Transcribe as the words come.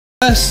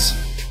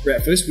Worst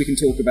breakfast we can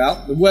talk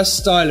about, the worst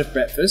style of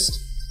breakfast,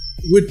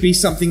 would be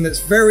something that's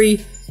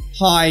very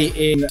high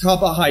in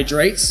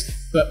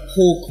carbohydrates, but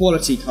poor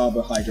quality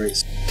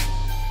carbohydrates.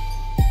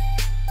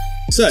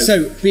 So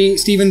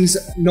Stephen's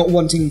not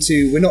wanting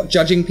to, we're not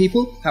judging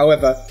people,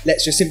 however,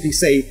 let's just simply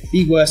say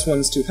the worst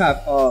ones to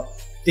have are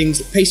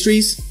things like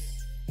pastries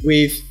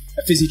with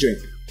a fizzy drink.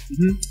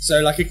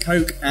 So like a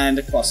Coke and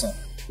a croissant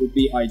would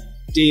be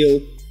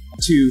ideal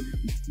to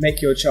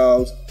make your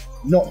child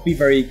not be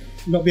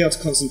able to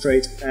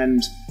concentrate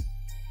and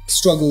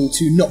struggle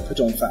to not put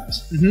on fat.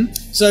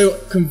 So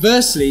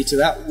conversely to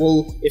that,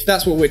 well, if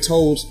that's what we're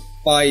told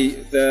by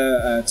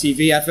the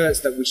TV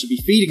adverts that we should be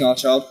feeding our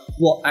child,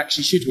 what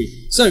actually should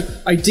we? So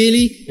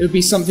ideally, it would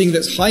be something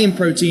that's high in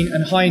protein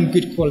and high in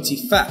good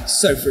quality fats.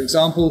 So for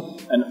example,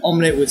 an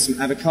omelette with some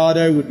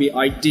avocado would be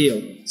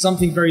ideal.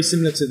 Something very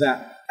similar to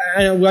that.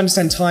 And we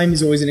understand time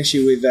is always an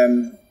issue with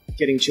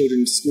getting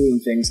children to school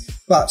and things,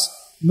 but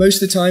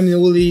most of the time in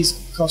all these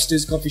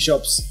Costas, coffee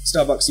shops,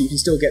 Starbucks, you can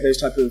still get those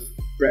type of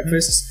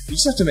breakfasts. You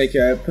just have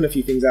to pull a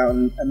few things out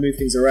and move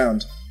things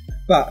around.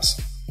 But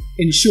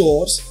in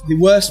short, the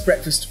worst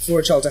breakfast for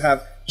a child to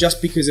have,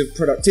 just because of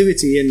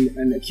productivity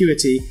and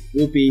acuity,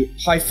 will be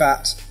high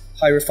fat,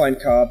 high refined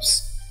carbs,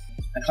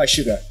 and high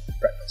sugar.